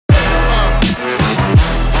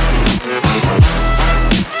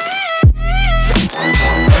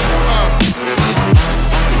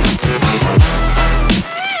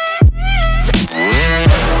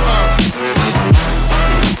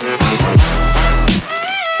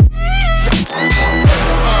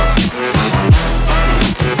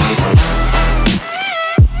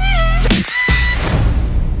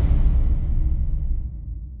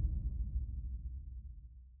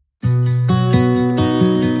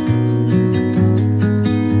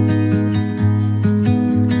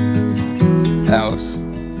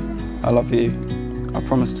love you. I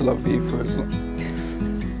promise to love you for as long.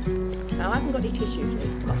 No, I haven't got any tissues,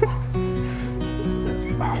 Reece.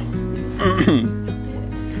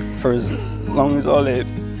 For as long as I live,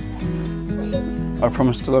 I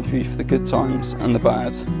promise to love you for the good times and the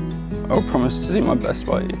bad. I will promise to do my best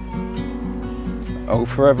by you. I will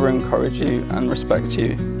forever encourage you and respect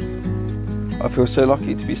you. I feel so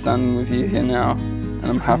lucky to be standing with you here now, and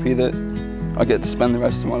I'm happy that I get to spend the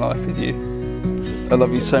rest of my life with you. I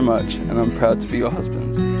love you so much, and I'm proud to be your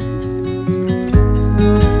husband.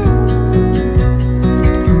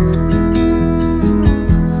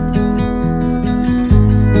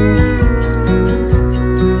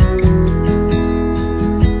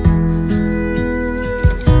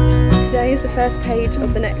 Today is the first page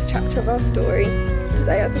of the next chapter of our story.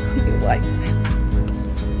 Today I become your wife.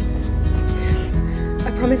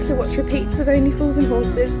 I promise to watch repeats of Only Fools and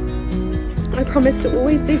Horses. I promise to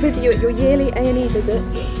always be with you at your yearly A&E visit,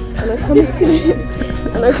 and I promise to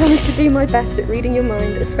do my best at reading your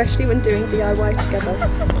mind, especially when doing DIY together.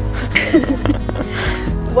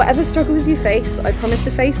 Whatever struggles you face, I promise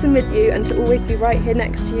to face them with you and to always be right here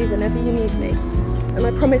next to you whenever you need me. And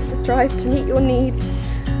I promise to strive to meet your needs.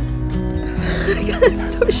 I can't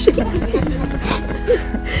stop shaking.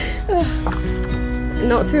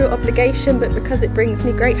 Not through obligation, but because it brings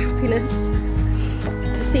me great happiness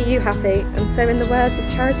to see you happy. And so, in the words of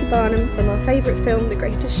Charity Barnum from our favourite film, The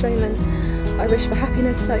Greatest Showman, I wish for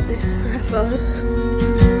happiness like this forever.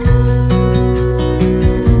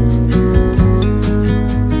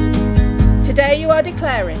 Today you are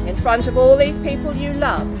declaring in front of all these people you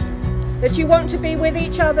love that you want to be with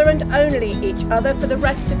each other and only each other for the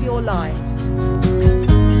rest of your lives.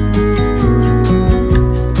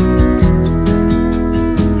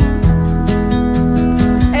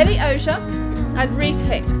 And Reece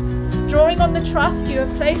Hicks, drawing on the trust you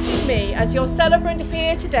have placed in me as your celebrant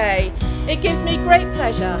here today, it gives me great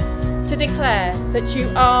pleasure to declare that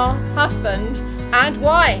you are husband and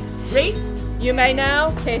wife. Reece, you may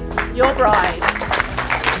now kiss your bride.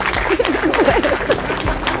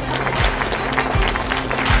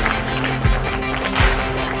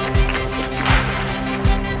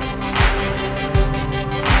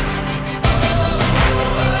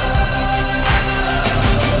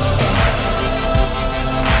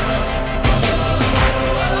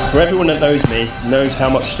 For everyone that knows me, knows how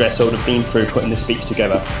much stress I would have been through putting this speech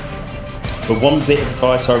together. But one bit of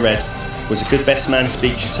advice I read was a good best man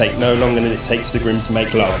speech should take no longer than it takes the groom to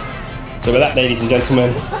make love. So with that, ladies and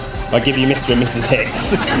gentlemen, I give you Mr. and Mrs.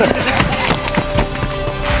 Hicks.